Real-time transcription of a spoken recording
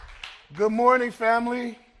Good morning,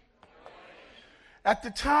 family. At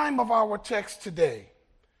the time of our text today,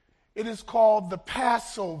 it is called the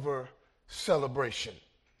Passover celebration.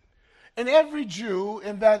 And every Jew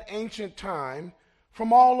in that ancient time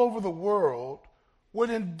from all over the world would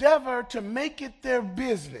endeavor to make it their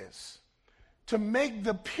business to make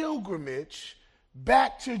the pilgrimage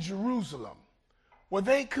back to Jerusalem, where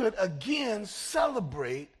they could again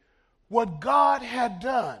celebrate what God had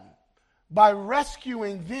done by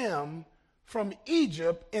rescuing them from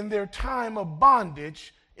Egypt in their time of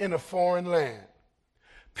bondage in a foreign land.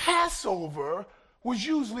 Passover was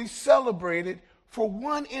usually celebrated for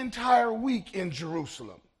one entire week in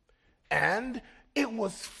Jerusalem, and it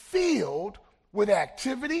was filled with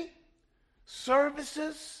activity,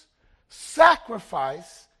 services,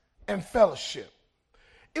 sacrifice, and fellowship.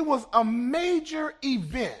 It was a major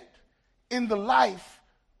event in the life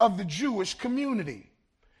of the Jewish community.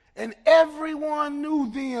 And everyone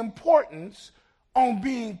knew the importance on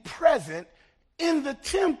being present in the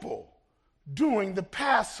temple during the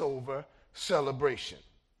Passover celebration.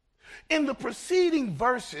 In the preceding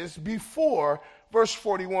verses before verse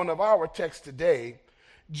 41 of our text today,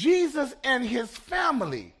 Jesus and his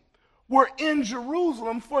family were in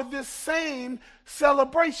Jerusalem for this same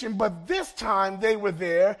celebration, but this time they were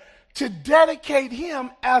there to dedicate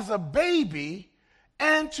him as a baby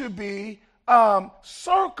and to be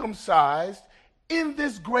circumcised in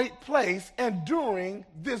this great place and during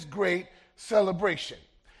this great celebration.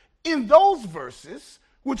 In those verses,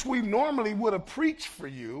 which we normally would have preached for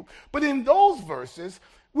you, but in those verses,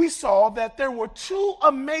 we saw that there were two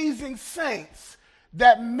amazing saints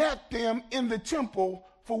that met them in the temple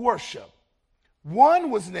for worship.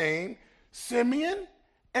 One was named Simeon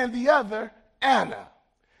and the other Anna.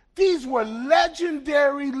 These were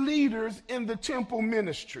legendary leaders in the temple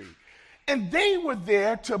ministry. And they were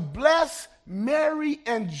there to bless Mary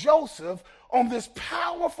and Joseph on this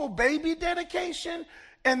powerful baby dedication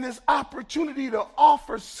and this opportunity to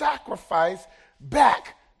offer sacrifice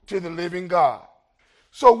back to the living God.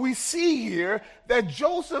 So we see here that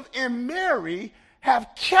Joseph and Mary have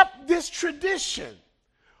kept this tradition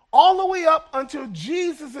all the way up until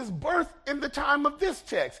Jesus' birth in the time of this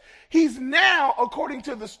text. He's now, according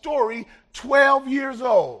to the story, 12 years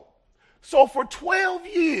old. So for 12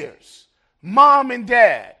 years, Mom and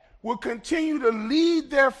Dad will continue to lead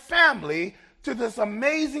their family to this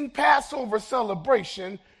amazing Passover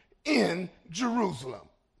celebration in Jerusalem.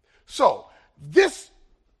 So this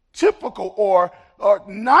typical or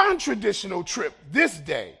non-traditional trip this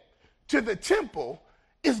day to the temple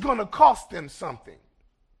is going to cost them something.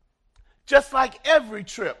 Just like every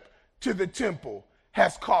trip to the temple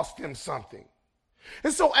has cost them something.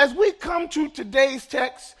 And so as we come to today's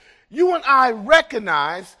text, you and I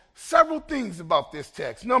recognize several things about this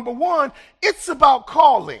text. Number one, it's about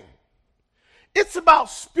calling. It's about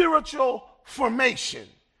spiritual formation.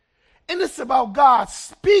 And it's about God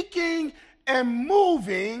speaking and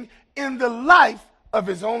moving in the life of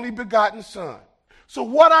his only begotten Son. So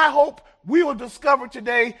what I hope we will discover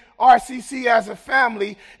today, RCC as a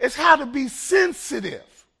family, is how to be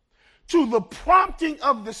sensitive to the prompting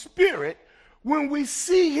of the Spirit when we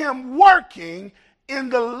see him working in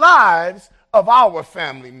the lives of our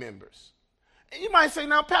family members. And you might say,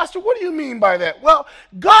 now, Pastor, what do you mean by that? Well,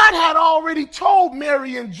 God had already told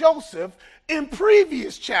Mary and Joseph in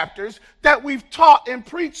previous chapters that we've taught and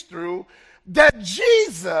preached through that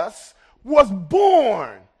Jesus was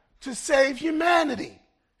born to save humanity.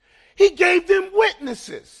 He gave them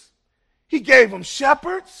witnesses. He gave them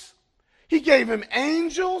shepherds. He gave them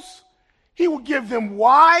angels. He would give them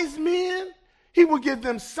wise men. He will give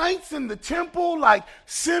them saints in the temple like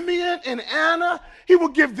Simeon and Anna. He will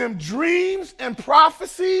give them dreams and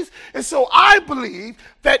prophecies. And so I believe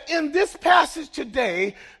that in this passage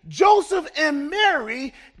today, Joseph and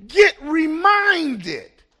Mary get reminded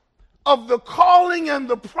of the calling and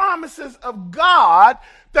the promises of God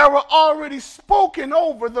that were already spoken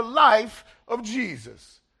over the life of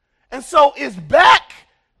Jesus. And so it's back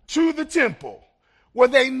to the temple where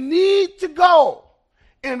they need to go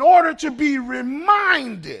in order to be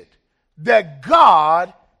reminded that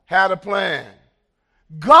God had a plan.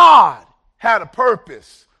 God had a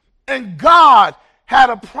purpose. And God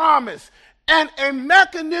had a promise and a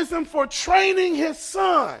mechanism for training his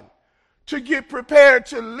Son to get prepared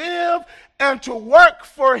to live and to work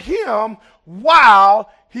for him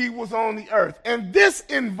while he was on the earth. And this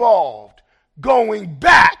involved going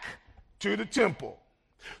back to the temple.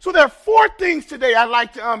 So there are four things today I'd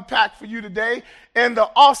like to unpack for you today, and the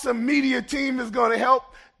awesome media team is going to help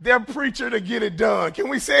their preacher to get it done. Can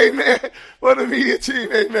we say amen for the media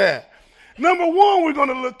team? Amen. Number one, we're going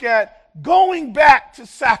to look at going back to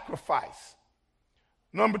sacrifice.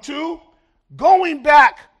 Number 2, going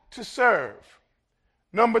back to serve.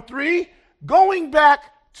 Number 3, going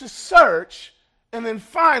back to search. And then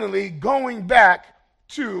finally, going back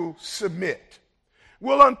to submit.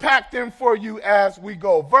 We'll unpack them for you as we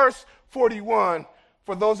go. Verse 41,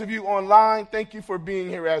 for those of you online, thank you for being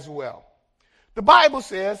here as well. The Bible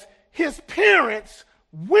says his parents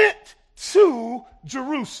went to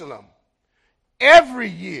Jerusalem every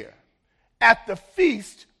year at the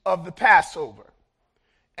feast of the Passover.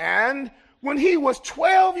 And when he was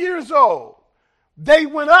 12 years old, they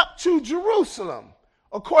went up to Jerusalem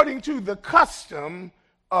according to the custom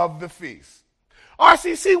of the feast.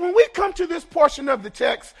 RCC, when we come to this portion of the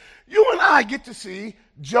text, you and I get to see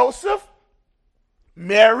Joseph,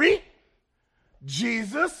 Mary,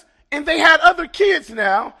 Jesus, and they had other kids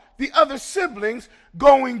now, the other siblings,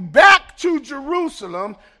 going back to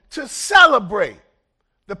Jerusalem to celebrate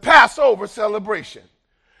the Passover celebration.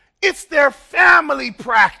 It's their family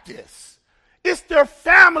practice. It's their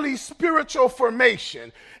family spiritual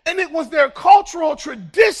formation. And it was their cultural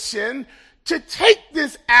tradition to take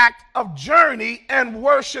this act of journey and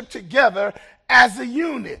worship together as a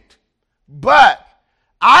unit. But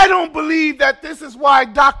I don't believe that this is why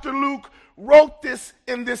Dr. Luke wrote this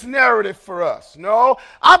in this narrative for us. No,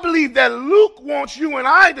 I believe that Luke wants you and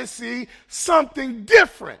I to see something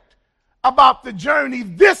different about the journey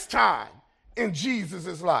this time in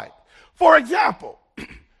Jesus' life. For example,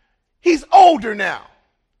 he's older now.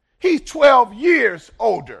 He's 12 years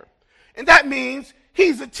older. And that means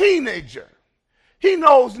he's a teenager. He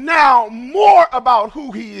knows now more about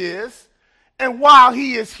who he is and why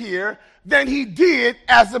he is here than he did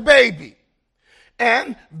as a baby.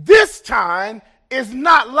 And this time is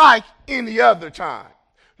not like any other time.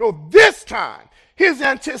 No, this time, his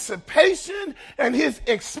anticipation and his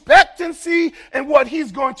expectancy and what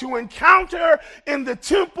he's going to encounter in the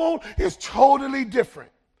temple is totally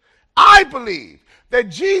different. I believe that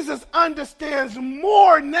Jesus understands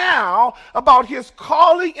more now about his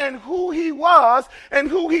calling and who he was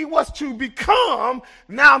to become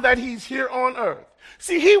now that he's here on earth.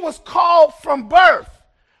 See, he was called from birth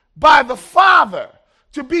by the Father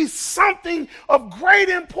to be something of great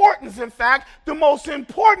importance. In fact, the most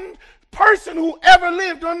important person who ever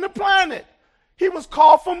lived on the planet. He was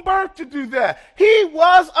called from birth to do that. He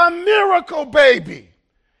was a miracle baby.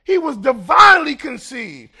 He was divinely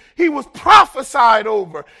conceived. He was prophesied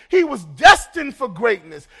over. He was destined for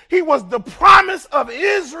greatness. He was the promise of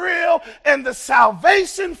Israel and the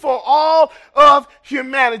salvation for all of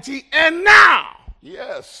humanity. And now,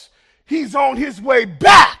 yes, he's on his way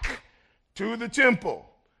back to the temple.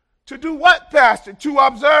 To do what, Pastor? To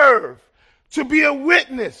observe, to be a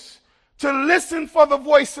witness, to listen for the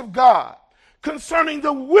voice of God, concerning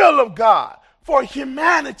the will of God, for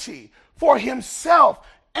humanity, for himself,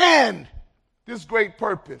 and this great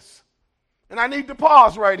purpose. And I need to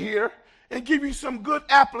pause right here and give you some good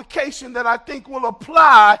application that I think will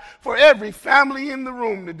apply for every family in the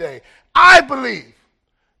room today. I believe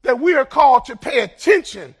that we are called to pay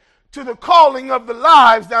attention to the calling of the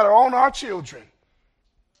lives that are on our children.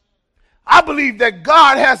 I believe that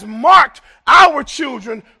God has marked our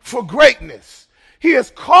children for greatness. He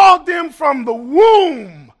has called them from the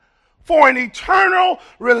womb for an eternal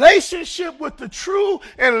relationship with the true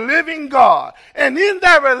and living God. And in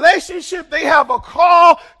that relationship, they have a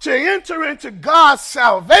call to enter into God's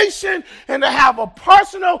salvation and to have a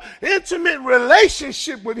personal, intimate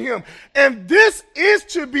relationship with him. And this is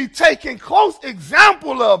to be taken close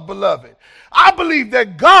example of, beloved. I believe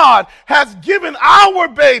that God has given our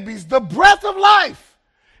babies the breath of life.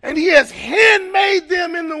 And he has handmade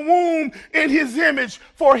them in the womb in his image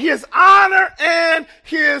for his honor and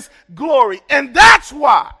his glory. And that's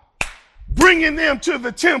why bringing them to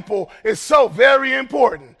the temple is so very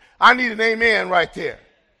important. I need an amen right there.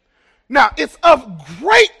 Now, it's of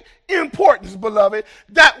great importance, beloved,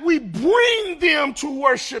 that we bring them to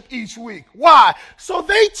worship each week. Why? So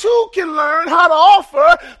they too can learn how to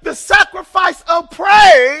offer the sacrifice of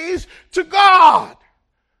praise to God.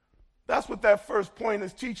 That's what that first point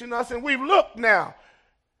is teaching us. And we've looked now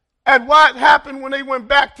at what happened when they went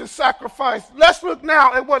back to sacrifice. Let's look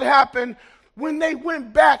now at what happened when they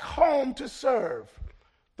went back home to serve.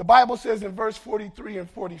 The Bible says in verse 43 and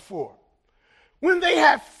 44, when they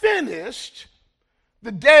had finished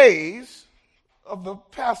the days of the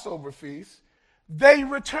Passover feast, they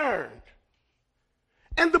returned.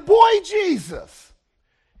 And the boy Jesus,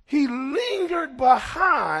 he lingered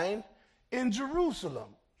behind in Jerusalem.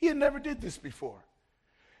 He had never did this before.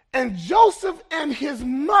 And Joseph and his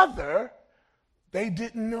mother, they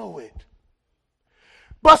didn't know it.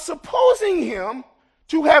 But supposing him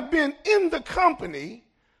to have been in the company,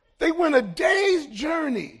 they went a day's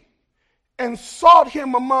journey and sought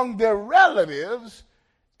him among their relatives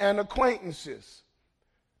and acquaintances.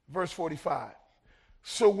 Verse 45.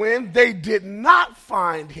 So when they did not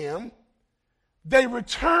find him, they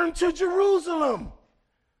returned to Jerusalem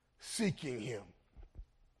seeking him.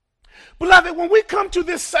 Beloved, when we come to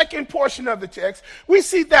this second portion of the text, we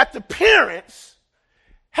see that the parents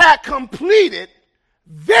had completed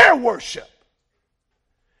their worship.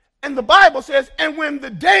 And the Bible says, and when the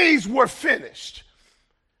days were finished,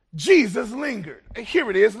 Jesus lingered. And here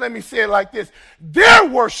it is. Let me say it like this. Their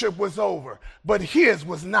worship was over, but his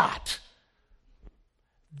was not.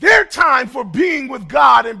 Their time for being with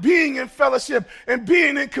God and being in fellowship and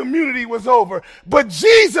being in community was over, but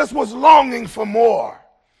Jesus was longing for more.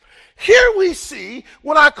 Here we see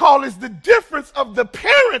what I call is the difference of the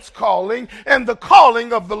parents' calling and the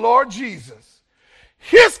calling of the Lord Jesus.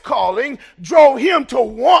 His calling drove him to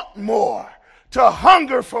want more, to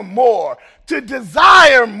hunger for more, to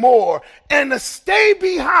desire more, and to stay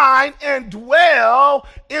behind and dwell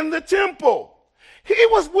in the temple. He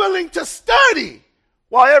was willing to study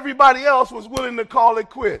while everybody else was willing to call it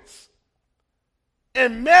quits.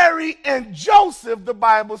 And Mary and Joseph, the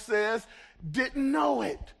Bible says, didn't know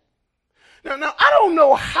it. Now, I don't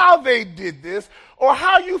know how they did this or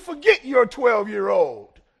how you forget your 12-year-old.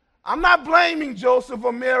 I'm not blaming Joseph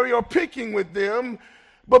or Mary or picking with them,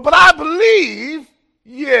 but I believe,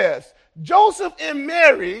 yes, Joseph and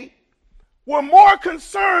Mary were more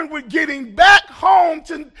concerned with getting back home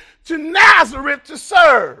to Nazareth to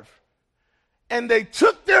serve. And they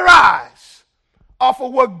took their eyes off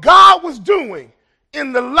of what God was doing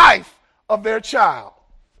in the life of their child.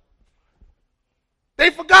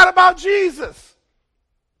 They forgot about Jesus.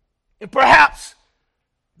 And perhaps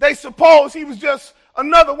they supposed he was just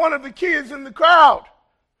another one of the kids in the crowd.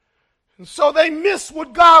 And so they missed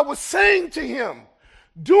what God was saying to him,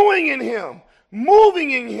 doing in him,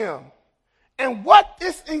 moving in him. And what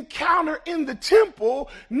this encounter in the temple,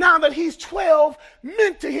 now that he's 12,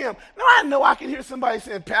 meant to him. Now, I know I can hear somebody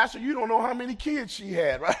saying, Pastor, you don't know how many kids she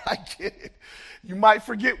had, right? I get it. You might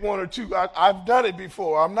forget one or two. I've done it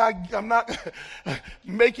before. I'm not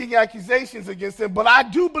making accusations against them, but I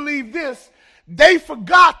do believe this. They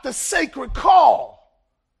forgot the sacred call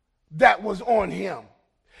that was on him.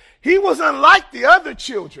 He was unlike the other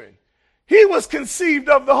children. He was conceived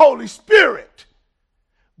of the Holy Spirit,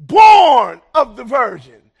 born of the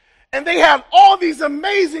Virgin. And they had all these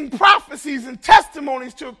amazing prophecies and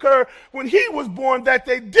testimonies to occur when he was born that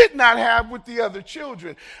they did not have with the other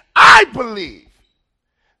children. I believe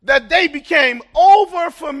that they became over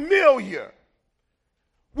familiar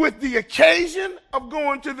with the occasion of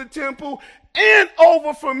going to the temple and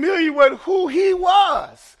over familiar with who he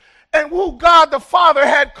was and who God the Father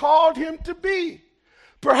had called him to be.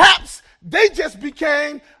 Perhaps they just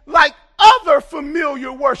became like other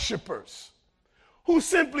familiar worshipers who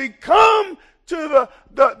simply come to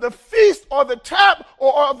the feast or the tap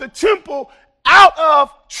or the temple out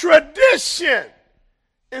of tradition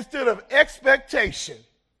instead of expectation.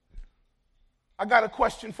 I got a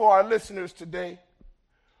question for our listeners today.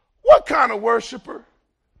 What kind of worshiper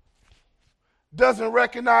doesn't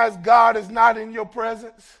recognize God is not in your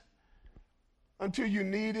presence until you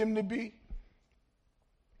need him to be?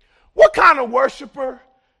 What kind of worshiper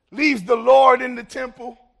leaves the Lord in the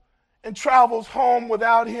temple and travels home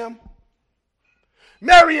without him?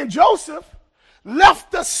 Mary and Joseph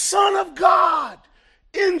left the Son of God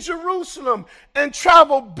in Jerusalem and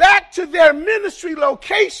traveled back to their ministry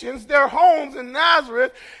locations, their homes in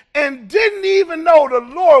Nazareth, and didn't even know the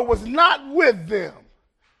Lord was not with them.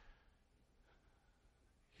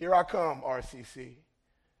 Here I come, RCC.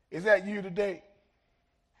 Is that you today?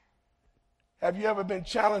 Have you ever been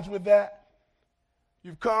challenged with that?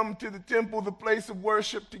 You've come to the temple, the place of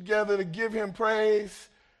worship together to give him praise,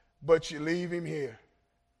 but you leave him here.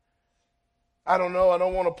 I don't know, I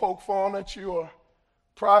don't want to poke fun at you or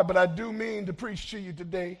pry, but I do mean to preach to you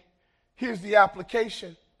today. Here's the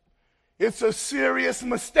application. It's a serious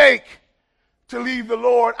mistake to leave the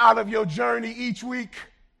Lord out of your journey each week.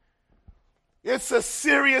 It's a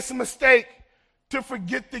serious mistake to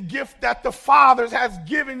forget the gift that the Father has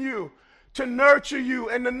given you to nurture you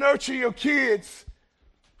and to nurture your kids.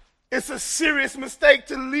 It's a serious mistake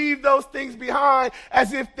to leave those things behind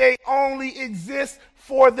as if they only exist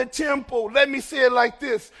for the temple. Let me say it like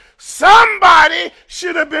this. Somebody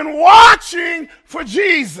should have been watching for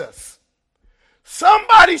Jesus.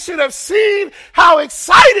 Somebody should have seen how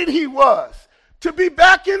excited he was to be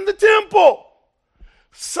back in the temple.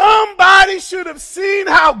 Somebody should have seen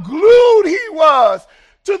how glued he was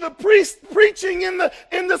to the priest preaching in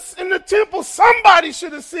the temple, somebody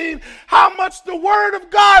should have seen how much the word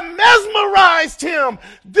of God mesmerized him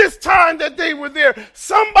this time that they were there.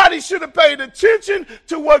 Somebody should have paid attention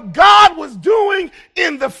to what God was doing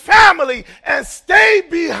in the family and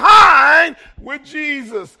stayed behind with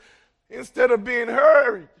Jesus instead of being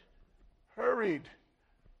hurried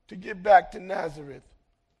to get back to Nazareth.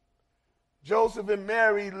 Joseph and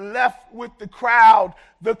Mary left with the crowd,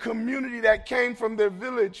 the community that came from their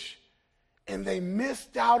village, and they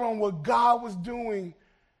missed out on what God was doing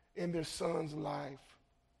in their son's life.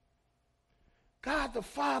 God the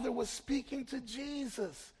Father was speaking to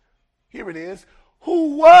Jesus. Here it is.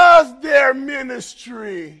 Who was their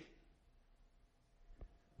ministry?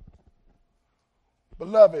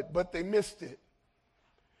 Beloved, but they missed it.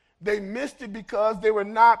 They missed it because they were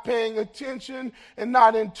not paying attention and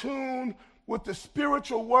not in tune with the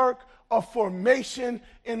spiritual work of formation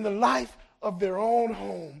in the life of their own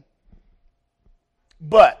home.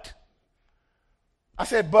 But, I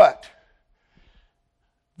said but,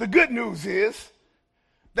 the good news is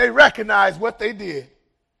they recognized what they did.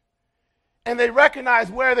 And they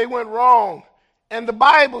recognized where they went wrong. And the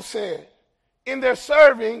Bible said, in their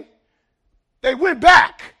serving, they went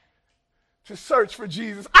back to search for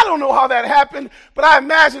Jesus. I don't know how that happened, but I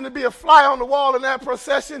imagine to be a fly on the wall in that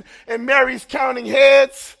procession, and Mary's counting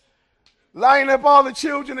heads, lining up all the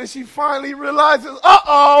children, and she finally realizes,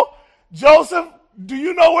 Joseph, do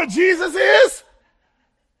you know where Jesus is?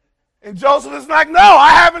 And Joseph is like, no, I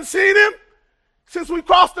haven't seen him since we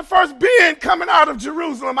crossed the first bend coming out of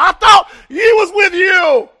Jerusalem. I thought he was with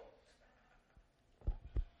you.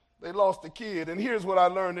 They lost the kid, and here's what I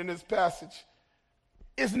learned in this passage.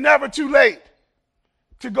 It's never too late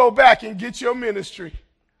to go back and get your ministry.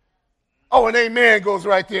 Oh, an amen goes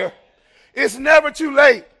right there. It's never too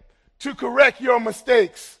late to correct your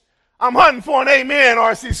mistakes. I'm hunting for an amen,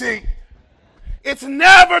 RCC. It's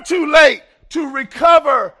never too late to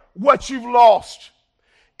recover what you've lost.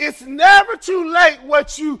 It's never too late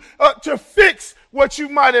to fix what you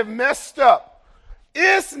might have messed up.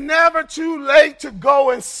 It's never too late to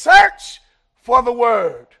go and search for the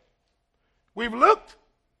word. We've looked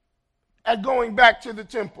at going back to the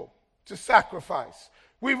temple to sacrifice.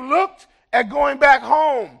 We've looked at going back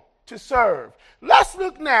home to serve. Let's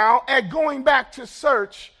look now at going back to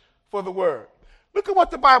search for the word. Look at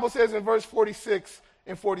what the Bible says in verse 46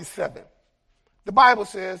 and 47. The Bible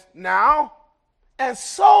says, now, and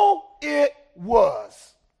so it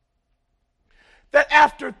was, that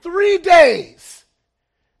after 3 days,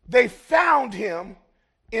 they found him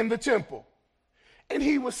in the temple. And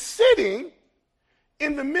he was sitting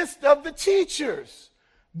in the midst of the teachers,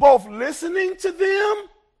 both listening to them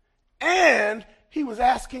and he was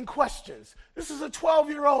asking questions. This is a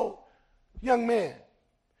 12-year-old young man.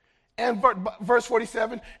 And verse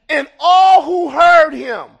 47, and all who heard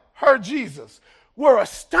Jesus, were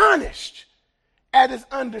astonished at his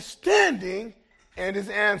understanding and his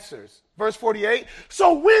answers. Verse 48,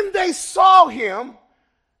 so when they saw him,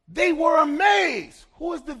 they were amazed.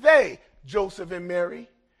 Who is the they? Joseph and Mary.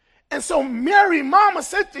 And so Mary, mama,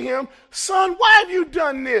 said to him, son, why have you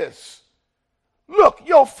done this? Look,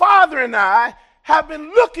 your father and I have been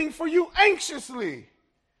looking for you anxiously.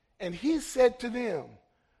 And he said to them,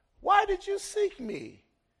 why did you seek me?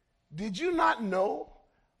 Did you not know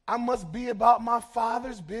I must be about my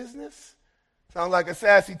father's business? Sounds like a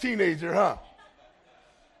sassy teenager, huh?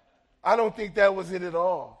 I don't think that was it at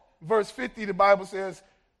all. Verse 50, the Bible says,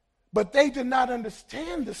 but they did not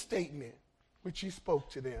understand the statement which he spoke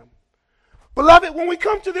to them. Beloved, when we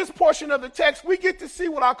come to this portion of the text, we get to see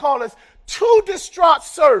what I call as two distraught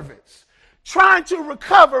servants trying to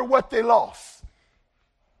recover what they lost.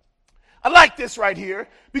 I like this right here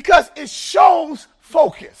because it shows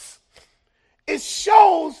focus. It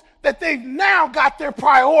shows that they've now got their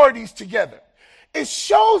priorities together. It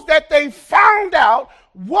shows that they found out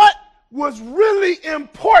what was really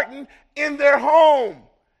important in their home,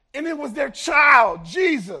 and it was their child,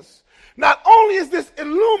 Jesus. Not only is this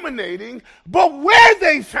illuminating, but where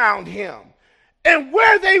they found him and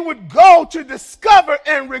where they would go to discover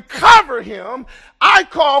and recover him, I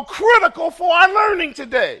call critical for our learning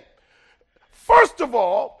today. First of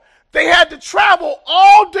all, they had to travel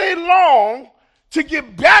all day long to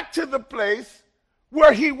get back to the place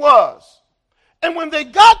where he was. And when they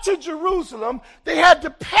got to Jerusalem, they had to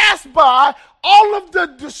pass by all of the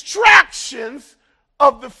distractions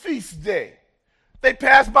of the feast day. They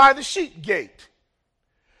passed by the sheep gate.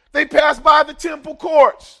 They passed by the temple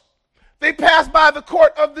courts. They passed by the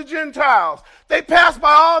court of the Gentiles. They passed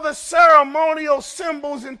by all the ceremonial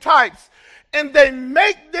symbols and types. and they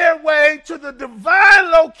make their way to the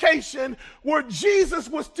divine location where Jesus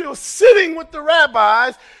was still sitting with the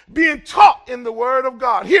rabbis being taught in the word of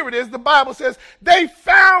God. Here it is. The Bible says they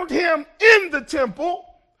found him in the temple,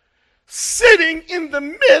 sitting in the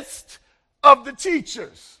midst of the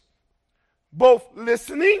teachers, both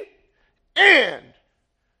listening and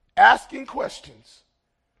asking questions.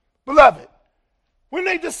 Beloved, when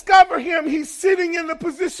they discover him, he's sitting in the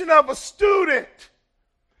position of a student,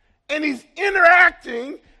 and he's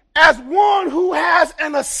interacting as one who has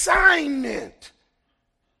an assignment.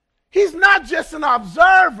 He's not just an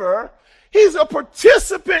observer, he's a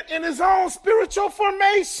participant in his own spiritual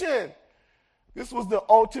formation. This was the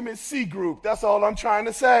ultimate C group. That's all I'm trying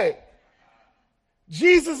to say.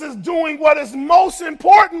 Jesus is doing what is most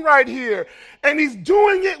important right here, and he's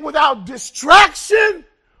doing it without distraction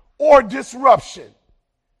or disruption.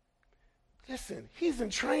 Listen, he's in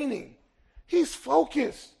training. He's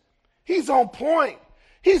focused. He's on point.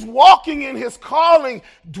 He's walking in his calling,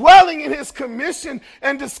 dwelling in his commission,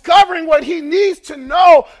 and discovering what he needs to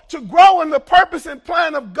know to grow in the purpose and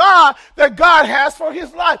plan of God that God has for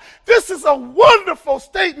his life. This is a wonderful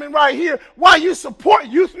statement right here why you support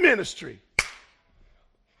youth ministry.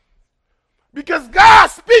 Because God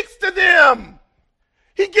speaks to them.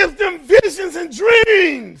 He gives them visions and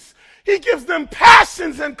dreams. He gives them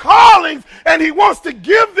passions and callings, and he wants to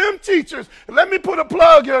give them teachers. Let me put a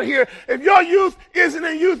plug in here. If your youth isn't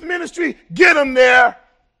in youth ministry, get them there.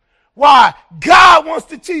 Why? God wants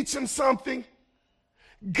to teach them something.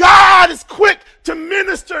 God is quick to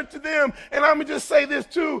minister to them. And I'm going to just say this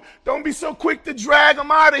too. Don't be so quick to drag them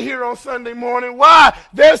out of here on Sunday morning. Why?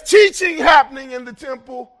 There's teaching happening in the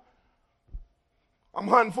temple. I'm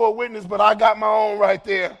hunting for a witness, but I got my own right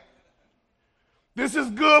there. This is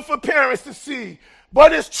good for parents to see.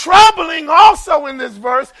 But it's troubling also in this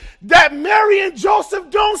verse that Mary and Joseph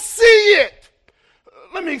don't see it.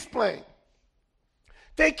 Let me explain.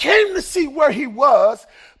 They came to see where he was,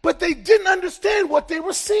 but they didn't understand what they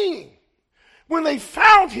were seeing. When they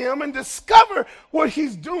found him and discovered what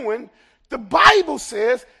he's doing, the Bible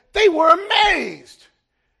says they were amazed.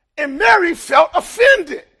 And Mary felt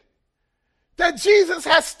offended that Jesus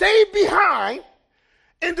had stayed behind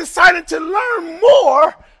and decided to learn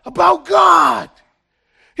more about God.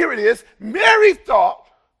 Here it is. Mary thought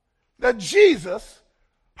that Jesus,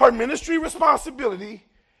 her ministry responsibility,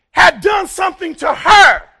 had done something to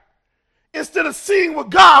her instead of seeing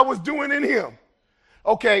what God was doing in him.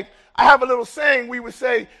 Okay, I have a little saying we would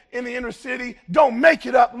say in the inner city, don't make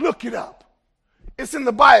it up, look it up. It's in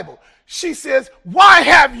the Bible. She says, why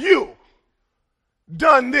have you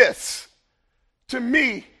done this to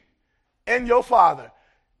me and your father?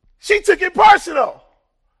 She took it personal.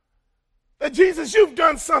 That Jesus, you've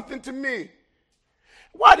done something to me.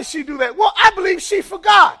 Why did she do that? Well, I believe she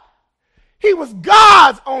forgot. He was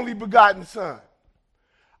God's only begotten son.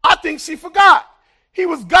 I think she forgot. He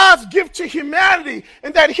was God's gift to humanity,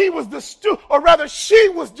 and that he was the steward, or rather she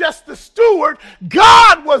was just the steward.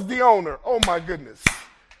 God was the owner. Oh my goodness.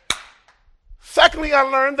 Secondly, I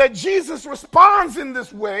learned that Jesus responds in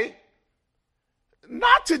this way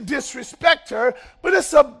not to disrespect her, but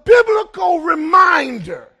it's a biblical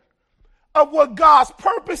reminder of what God's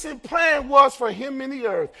purpose and plan was for him in the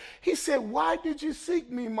earth. He said, why did you seek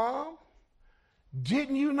me, Mom?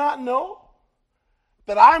 Didn't you not know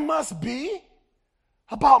that I must be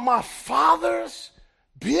about my Father's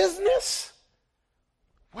business?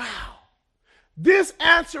 Wow. This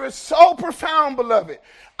answer is so profound, beloved.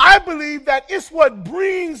 I believe that it's what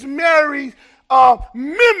brings Mary's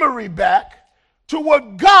memory back to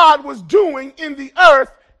what God was doing in the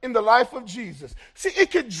earth in the life of Jesus. See,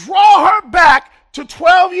 it could draw her back to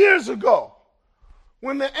 12 years ago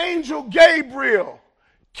when the angel Gabriel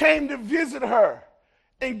came to visit her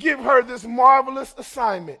and give her this marvelous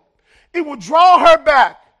assignment. It will draw her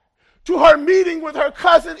back to her meeting with her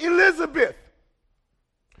cousin Elizabeth,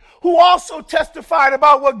 who also testified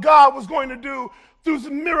about what God was going to do through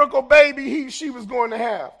the miracle baby she was going to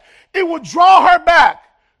have. It will draw her back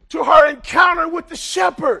to her encounter with the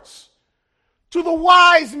shepherds, to the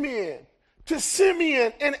wise men, to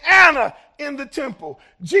Simeon and Anna in the temple.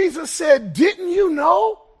 Jesus said, didn't you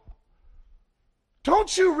know?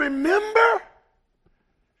 Don't you remember?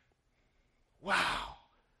 Wow.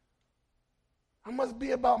 I must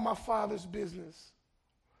be about my Father's business.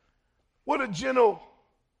 What a gentle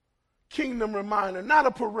kingdom reminder, not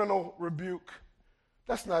a parental rebuke.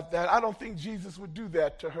 That's not that. I don't think Jesus would do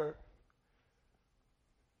that to her.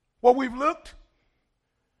 Well, we've looked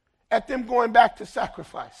at them going back to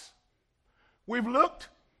sacrifice. We've looked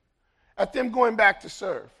at them going back to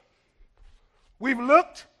serve. We've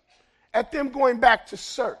looked at them going back to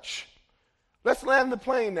search. Let's land the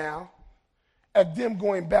plane now at them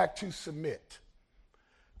going back to submit.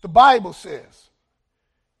 The Bible says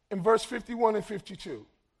in verse 51 and 52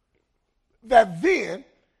 that then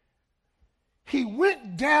he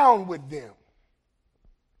went down with them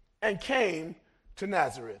and came to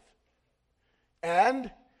Nazareth. And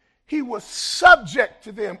he was subject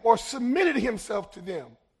to them, or submitted himself to them.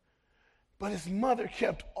 But his mother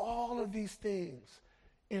kept all of these things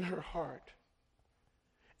in her heart.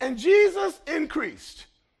 And Jesus increased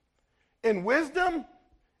in wisdom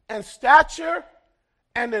and stature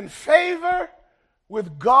and in favor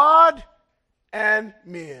with God and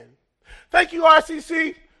men. Thank you,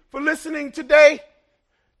 RCC, for listening today.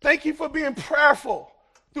 Thank you for being prayerful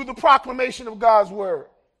through the proclamation of God's word.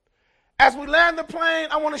 As we land the plane,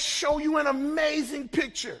 I want to show you an amazing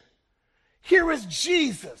picture. Here is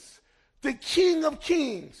Jesus, the King of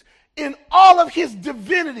Kings, in all of his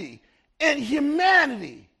divinity and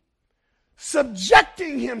humanity,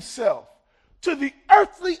 subjecting himself to the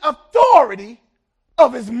earthly authority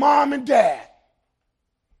of his mom and dad.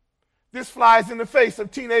 This flies in the face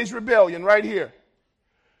of teenage rebellion right here.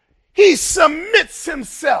 He submits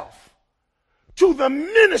himself to the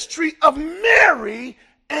ministry of Mary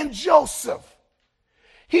and Joseph.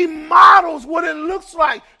 He models what it looks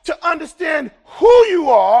like to understand who you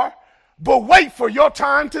are, but wait for your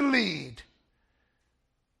time to lead.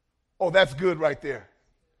 Oh, that's good right there.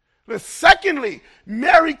 But secondly,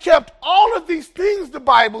 Mary kept all of these things, the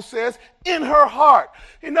Bible says, in her heart.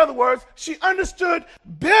 In other words, she understood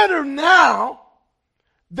better now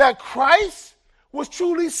that Christ was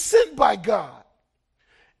truly sent by God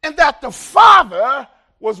and that the Father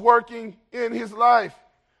was working in his life.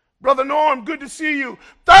 Brother Norm, good to see you.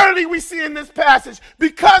 Thirdly, we see in this passage,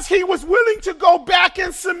 because he was willing to go back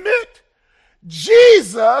and submit,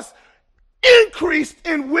 Jesus increased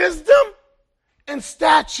in wisdom and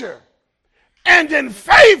stature and in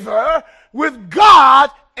favor with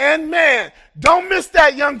God and man. Don't miss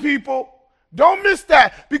that, young people. Don't miss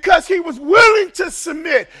that. Because he was willing to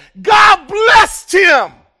submit, God blessed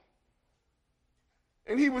him.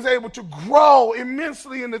 And he was able to grow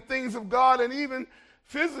immensely in the things of God and even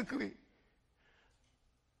physically.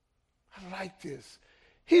 I like this.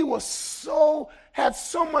 He had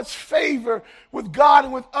so much favor with God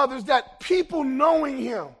and with others that people knowing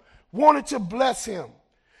him wanted to bless him.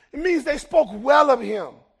 It means they spoke well of him.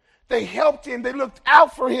 They helped him. They looked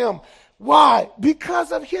out for him. Why?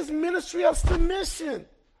 Because of his ministry of submission.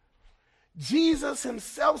 Jesus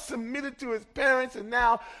himself submitted to his parents, and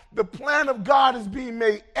now the plan of God is being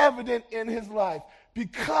made evident in his life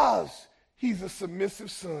because he's a submissive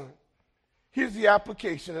son. Here's the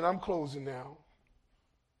application, and I'm closing now.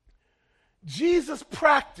 Jesus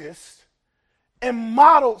practiced and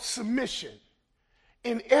modeled submission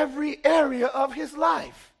in every area of his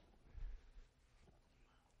life.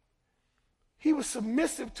 He was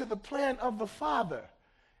submissive to the plan of the Father,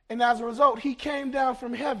 and as a result, he came down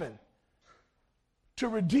from heaven to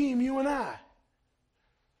redeem you and I.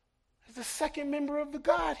 As the second member of the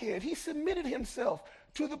Godhead, he submitted himself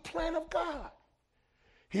to the plan of God.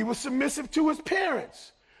 He was submissive to his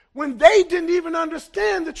parents. When they didn't even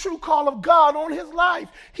understand the true call of God on his life,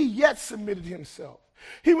 he yet submitted himself.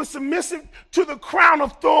 He was submissive to the crown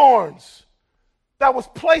of thorns that was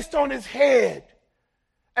placed on his head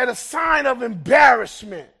as a sign of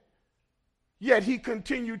embarrassment. Yet he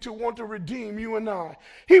continued to want to redeem you and I.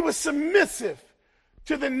 He was submissive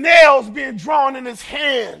to the nails being drawn in his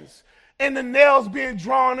hands and the nails being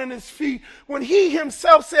drawn in his feet, when he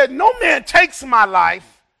himself said, "No man takes my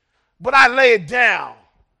life, but I lay it down.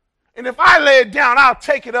 And if I lay it down, I'll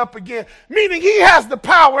take it up again." Meaning he has the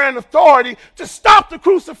power and authority to stop the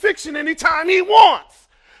crucifixion anytime he wants.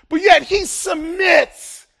 But yet he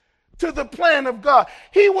submits to the plan of God.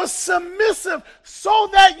 He was submissive so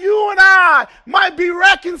that you and I might be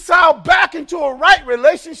reconciled back into a right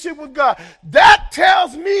relationship with God. That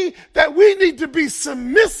tells me that we need to be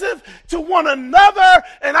submissive to one another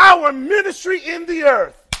and our ministry in the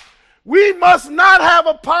earth. We must not have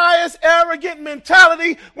a pious, arrogant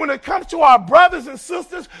mentality when it comes to our brothers and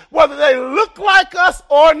sisters, whether they look like us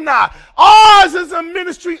or not. Ours is a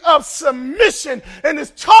ministry of submission and is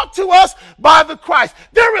taught to us by the Christ.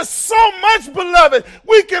 There is so much, beloved,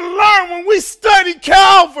 we can learn when we study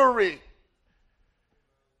Calvary.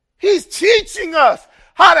 He's teaching us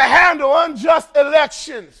how to handle unjust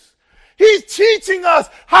elections. He's teaching us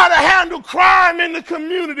how to handle crime in the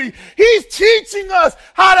community. He's teaching us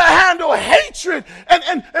how to handle hatred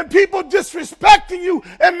and people disrespecting you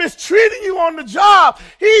and mistreating you on the job.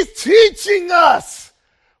 He's teaching us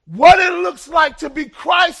what it looks like to be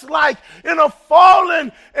Christ-like in a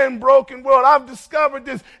fallen and broken world. I've discovered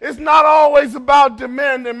this. It's not always about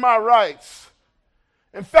demanding my rights.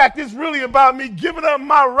 In fact, it's really about me giving up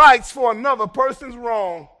my rights for another person's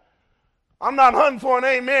wrong. I'm not hunting for an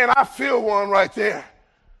amen. I feel one right there.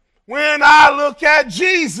 When I look at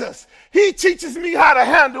Jesus, he teaches me how to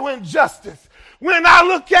handle injustice. When I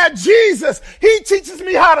look at Jesus, he teaches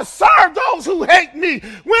me how to serve those who hate me.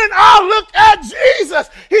 When I look at Jesus,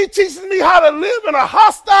 he teaches me how to live in a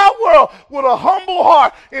hostile world with a humble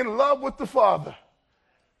heart in love with the Father.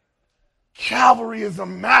 Calvary is a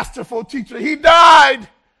masterful teacher. He died.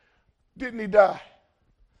 Didn't he die?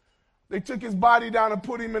 They took his body down and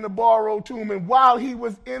put him in a borrowed tomb. And while he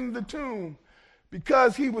was in the tomb,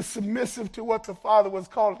 because he was submissive to what the Father was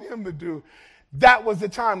calling him to do, that was the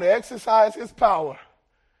time to exercise his power.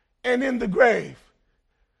 And in the grave,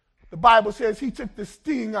 the Bible says he took the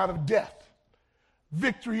sting out of death.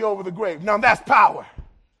 Victory over the grave. Now that's power.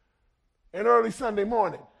 And early Sunday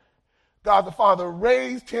morning, God the Father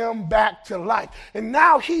raised him back to life. And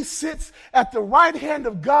now he sits at the right hand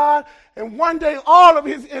of God, and one day all of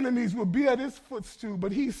his enemies will be at his footstool,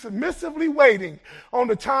 but he's submissively waiting on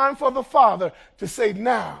the time for the Father to say,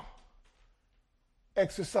 now,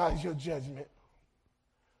 exercise your judgment.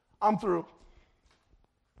 I'm through.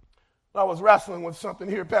 I was wrestling with something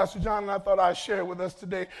here, Pastor John, and I thought I'd share it with us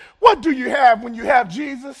today. What do you have when you have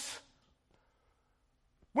Jesus?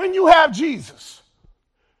 When you have Jesus,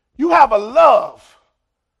 you have a love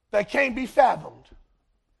that can't be fathomed.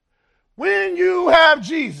 When you have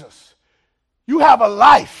Jesus, you have a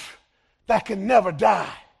life that can never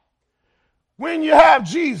die. When you have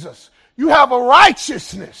Jesus, you have a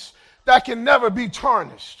righteousness that can never be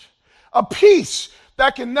tarnished, a peace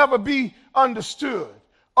that can never be understood,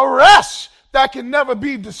 a rest that can never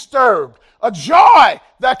be disturbed, a joy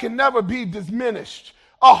that can never be diminished,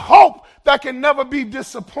 a hope that can never be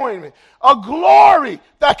disappointed, a glory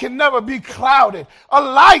that can never be clouded, a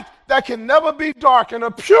light that can never be darkened, a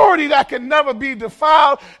purity that can never be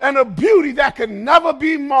defiled, and a beauty that can never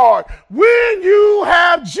be marred. When you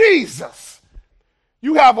have Jesus,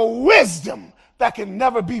 you have a wisdom that can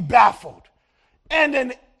never be baffled, and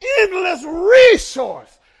an endless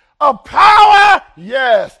resource of power,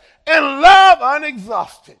 yes, and love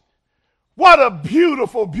unexhausted. What a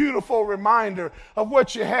beautiful, beautiful reminder of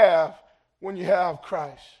what you have when you have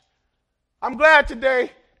Christ. I'm glad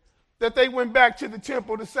today that they went back to the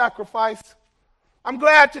temple to sacrifice. I'm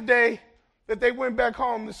glad today that they went back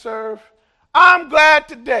home to serve. I'm glad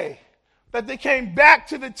today that they came back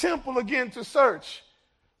to the temple again to search.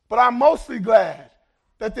 But I'm mostly glad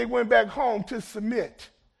that they went back home to submit.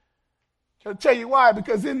 I'll tell you why,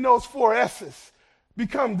 because in those 4 S's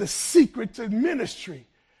become the secret to ministry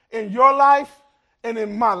in your life and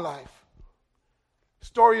in my life. The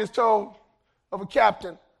story is told of a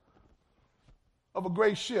captain of a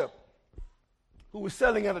great ship who was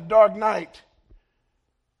sailing at a dark night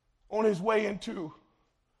on his way into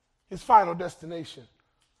his final destination.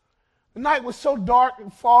 The night was so dark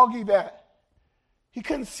and foggy that he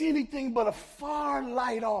couldn't see anything but a far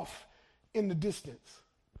light off in the distance.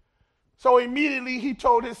 So immediately he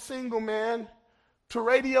told his single man to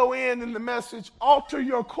radio in the message, alter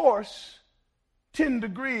your course 10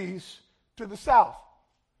 degrees to the south.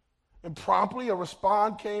 And promptly a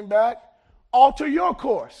response came back, alter your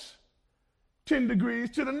course 10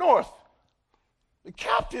 degrees to the north. The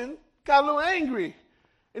captain got a little angry,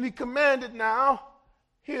 and he commanded now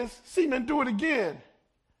his seamen do it again.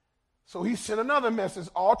 So he sent another message,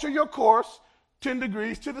 alter your course 10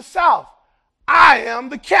 degrees to the south. I am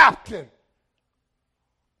the captain.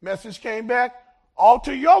 Message came back,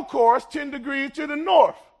 alter your course 10 degrees to the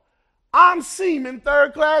north. I'm Seaman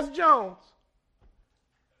Third Class Jones.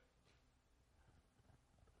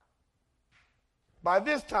 By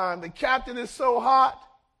this time, the captain is so hot,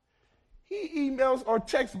 he emails or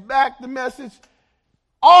texts back the message,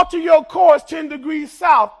 alter your course 10 degrees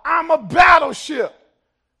south. I'm a battleship.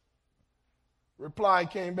 Reply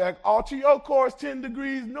came back, alter your course 10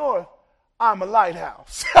 degrees north. I'm a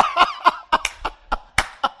lighthouse.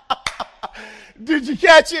 Did you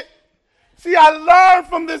catch it? See, I learned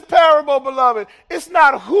from this parable, beloved. It's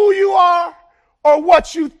not who you are or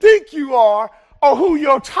what you think you are or who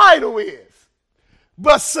your title is.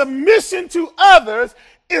 But submission to others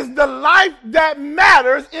is the life that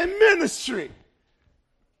matters in ministry.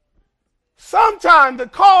 Sometimes the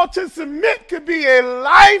call to submit could be a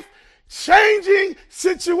life-changing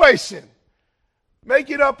situation. Make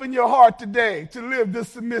it up in your heart today to live this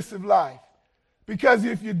submissive life. Because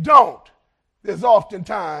if you don't, there's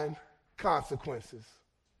oftentimes consequences.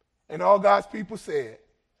 And all God's people said,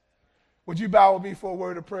 Would you bow with me for a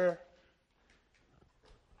word of prayer?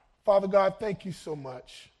 Father God, thank you so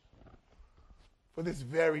much for this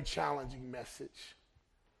very challenging message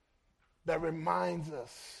that reminds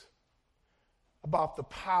us about the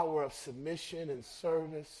power of submission and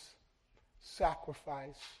service,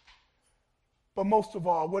 sacrifice, but most of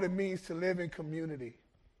all, what it means to live in community.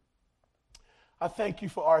 I thank you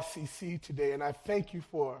for RCC today, and I thank you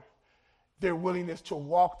for their willingness to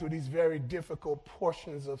walk through these very difficult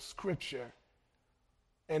portions of Scripture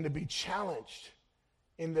and to be challenged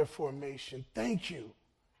in their formation. Thank you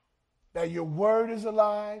that your word is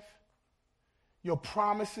alive, your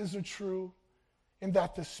promises are true, and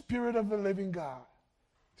that the Spirit of the living God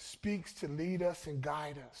speaks to lead us and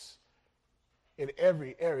guide us in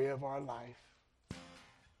every area of our life.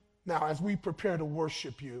 Now, as we prepare to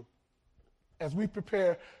worship you, as we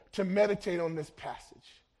prepare to meditate on this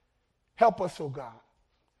passage, help us, oh God,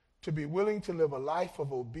 to be willing to live a life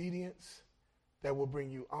of obedience that will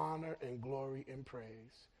bring you honor and glory and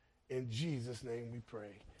praise. In Jesus' name we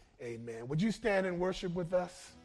pray. Amen. Would you stand and worship with us?